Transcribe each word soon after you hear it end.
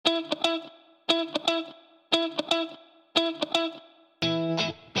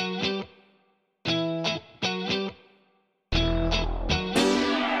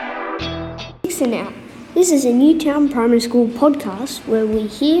listen out. This is a Newtown Primary School podcast where we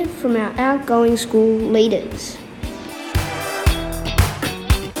hear from our outgoing school leaders.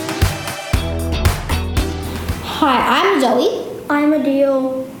 Hi, I'm Zoe. I'm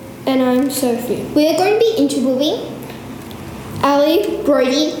Adeel. And I'm Sophie. We are going to be interviewing Ali,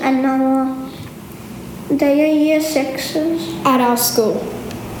 Brodie and Noah. They are year sixes at our school.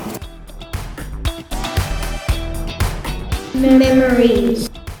 Memories.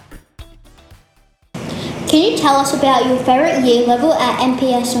 Can you tell us about your favourite year level at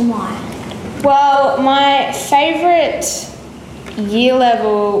NPS and why? Well, my favourite year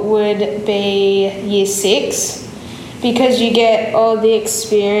level would be year 6 because you get all the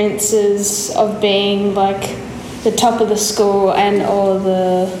experiences of being like the top of the school and all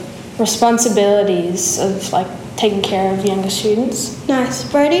the responsibilities of like taking care of younger students. Nice.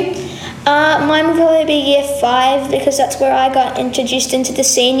 Brodie? Mine would probably be year 5 because that's where I got introduced into the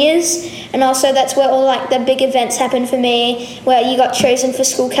seniors, and also that's where all like the big events happened for me, where you got chosen for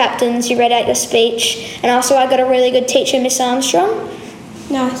school captains, you read out your speech, and also I got a really good teacher, Miss Armstrong.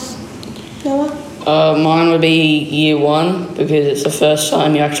 Nice. Noah? Mine would be year 1 because it's the first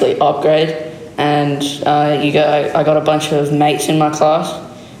time you actually upgrade, and I got a bunch of mates in my class,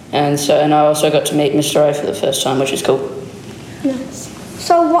 and I also got to meet Mr. O for the first time, which is cool. Nice.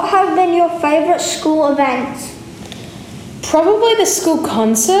 So what have been your favourite school events? Probably the school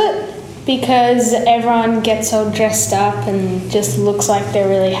concert because everyone gets all dressed up and just looks like they're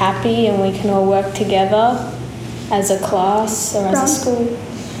really happy and we can all work together as a class or as a school.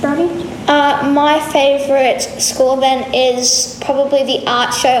 Brodie? My favourite school event is probably the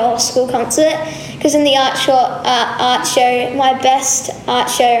art show or school concert, because in the art show, my best art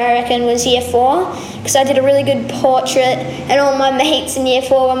show I reckon was year 4, because I did a really good portrait and all my mates in year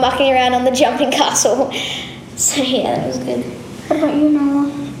 4 were mucking around on the jumping castle. So yeah, that was good. What about you,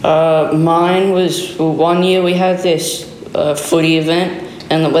 Noah? Mine was, one year we had this footy event,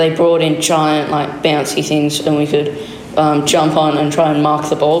 and they brought in giant like bouncy things and we could jump on and try and mark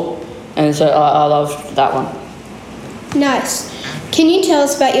the ball, and so I loved that one. Nice. Can you tell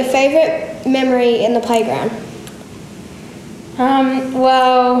us about your favourite memory in the playground?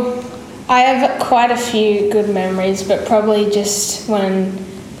 Well, I have quite a few good memories, but probably just when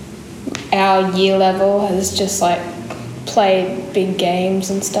our year level has just like played big games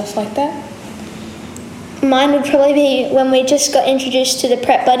and stuff like that. Mine would probably be when we just got introduced to the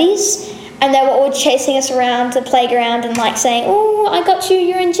prep buddies, and they were all chasing us around the playground and like saying, "Oh, I got you,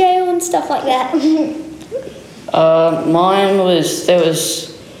 you're in jail," and stuff like that. Mine was, it was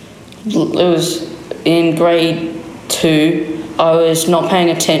in grade 2. I was not paying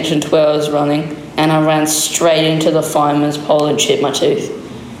attention to where I was running, and I ran straight into the fireman's pole and chipped my tooth.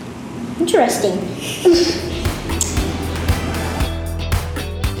 Interesting.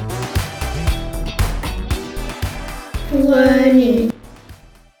 Learning.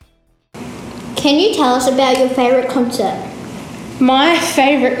 Can you tell us about your favourite concert? My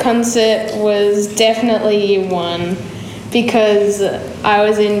favourite concert was definitely year 1 because I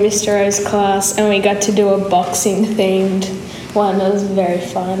was in Mr. O's class and we got to do a boxing themed one. It was very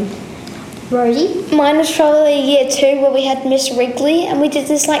fun. Brodie? Mine was probably year 2 where we had Miss Wrigley and we did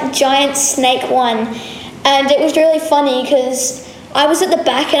this like giant snake one, and it was really funny because I was at the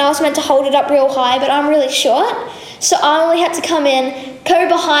back and I was meant to hold it up real high, but I'm really short, so I only had to come in, go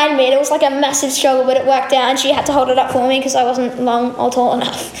behind me, and it was like a massive struggle, but it worked out and she had to hold it up for me because I wasn't long or tall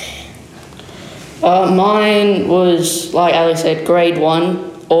enough. Mine was, like Ali said, grade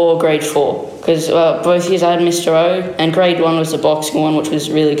 1 or grade 4. Because both years I had Mr. O, and grade 1 was the boxing one, which was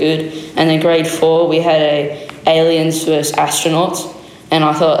really good. And then grade 4 we had a aliens versus astronauts, and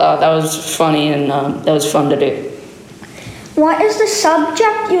I thought that was funny and that was fun to do. What is the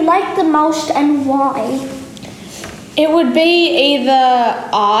subject you like the most and why? It would be either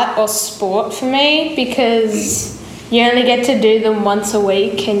art or sport for me because you only get to do them once a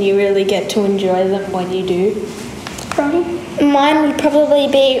week and you really get to enjoy them when you do. Brodie? Mine would probably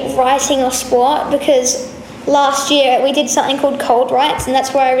be writing or sport because last year we did something called Cold Writes, and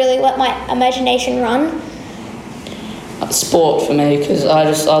that's where I really let my imagination run. Sport for me, because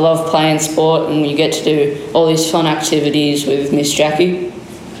I love playing sport, and you get to do all these fun activities with Miss Jackie.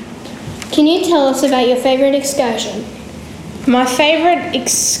 Can you tell us about your favourite excursion? My favourite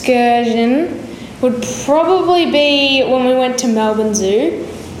excursion would probably be when we went to Melbourne Zoo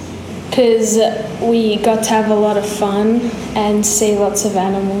because we got to have a lot of fun and see lots of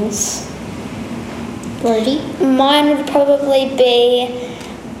animals. Brodie? Mine would probably be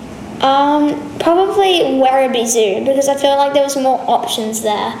probably Werribee Zoo because I feel like there was more options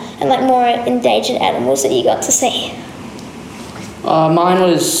there and like more endangered animals that you got to see. Mine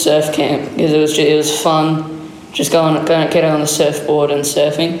was surf camp because it was fun, just going get on the surfboard and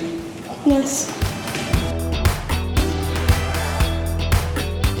surfing. Yes.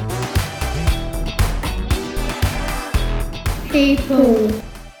 People.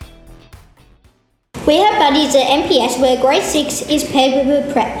 We have buddies at NPS where grade 6 is paired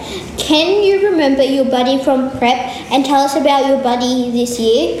with prep. Can you remember your buddy from prep and tell us about your buddy this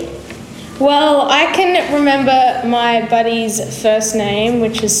year? Well, I can remember my buddy's first name,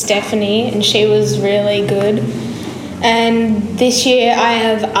 which was Stephanie, and she was really good. And this year I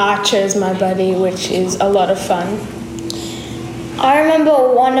have Archer as my buddy, which is a lot of fun. I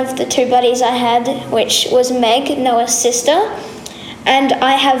remember one of the two buddies I had, which was Meg, Noah's sister, and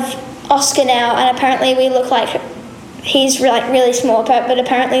I have Oscar now, and apparently we look like, he's really small, but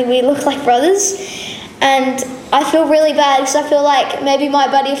apparently we look like brothers, and I feel really bad because I feel like maybe my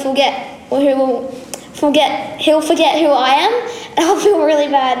buddy he'll forget who I am, and I'll feel really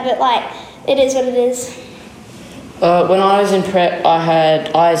bad, but like, it is what it is. When I was in prep, I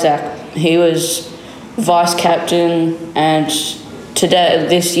had Isaac. He was vice captain, and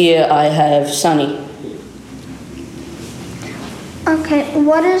this year I have Sunny. Okay,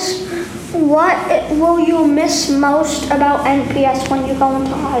 what will you miss most about NPS when you go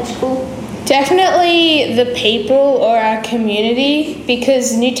into high school? Definitely the people or our community,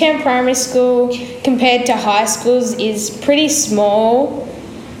 because Newtown Primary School compared to high schools is pretty small,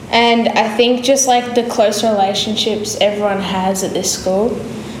 and I think just like the close relationships everyone has at this school.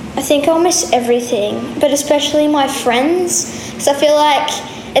 I think I'll miss everything, but especially my friends, because I feel like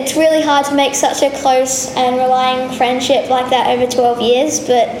it's really hard to make such a close and relying friendship like that over 12 years,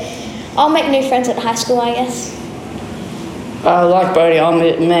 but I'll make new friends at high school, I guess. Like Brodie, I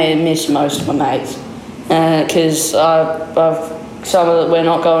may miss most of my mates because we're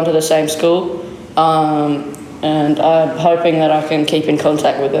not going to the same school, and I'm hoping that I can keep in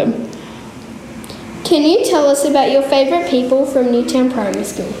contact with them. Can you tell us about your favourite people from Newtown Primary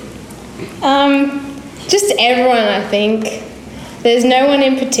School? Just everyone, I think. There's no one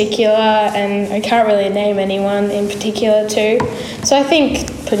in particular, and I can't really name anyone in particular too. So I think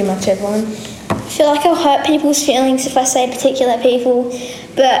pretty much everyone. I feel like I'll hurt people's feelings if I say particular people,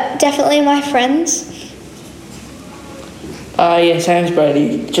 but definitely my friends. Yeah, same as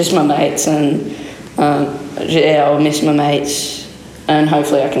Brodie. Just my mates, and I'll miss my mates, and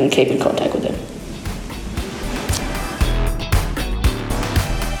hopefully I can keep in contact with them.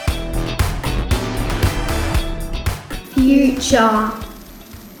 Future.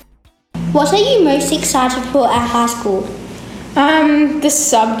 What are you most excited for at high school? The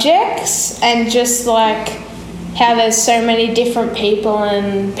subjects, and just like how there's so many different people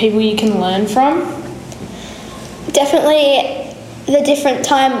and people you can learn from. Definitely the different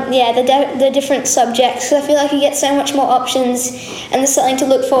the different subjects, because I feel like you get so much more options, and there's something to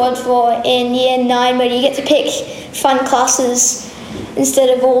look forward for in year 9 where you get to pick fun classes instead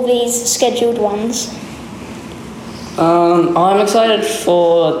of all these scheduled ones. I'm excited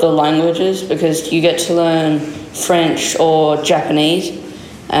for the languages because you get to learn French or Japanese,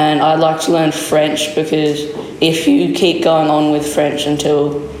 and I'd like to learn French because if you keep going on with French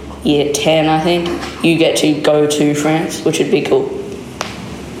until year 10, I think, you get to go to France, which would be cool.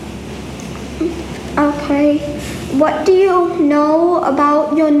 Okay, what do you know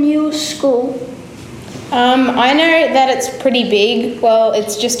about your new school? I know that it's pretty big. Well,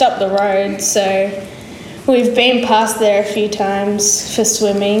 it's just up the road, so we've been past there a few times for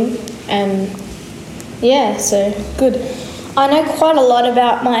swimming, and yeah, so good. I know quite a lot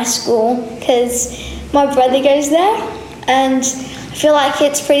about my school because my brother goes there, and I feel like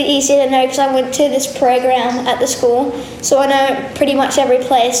it's pretty easy to know because I went to this program at the school, so I know pretty much every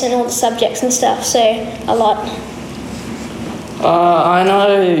place and all the subjects and stuff, so a lot. I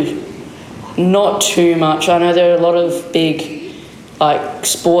know not too much. I know there are a lot of big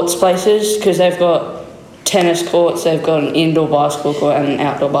sports places because they've got tennis courts, they've got an indoor basketball court and an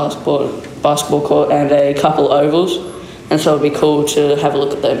outdoor basketball court and a couple ovals, and so it'd be cool to have a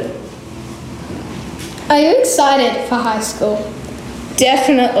look at them. Are you excited for high school?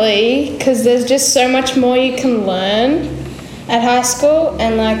 Definitely, because there's just so much more you can learn at high school,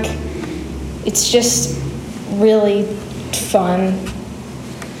 and it's just really fun.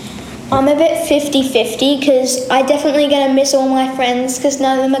 I'm a bit 50-50 because I definitely going to miss all my friends because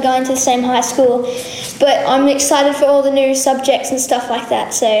none of them are going to the same high school, but I'm excited for all the new subjects and stuff like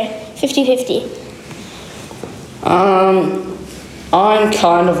that, so 50-50. I'm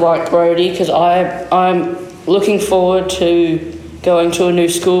kind of like Brodie because I'm looking forward to going to a new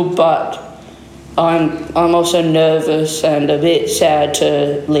school, but I'm also nervous and a bit sad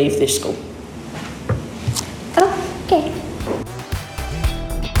to leave this school. Oh, okay.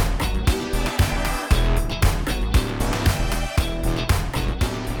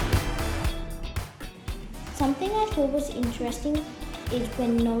 Something I thought was interesting is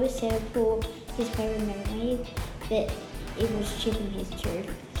when Noah said for his favourite memory that it was chipping his tooth.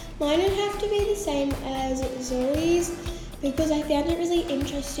 Mine would have to be the same as Zoe's because I found it really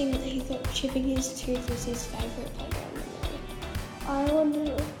interesting that he thought chipping his tooth was his favourite playground memory. I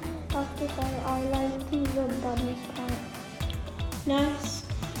would have to say I like the bunnies part. Nice.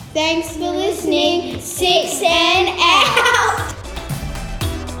 Thanks for listening. 6 and out.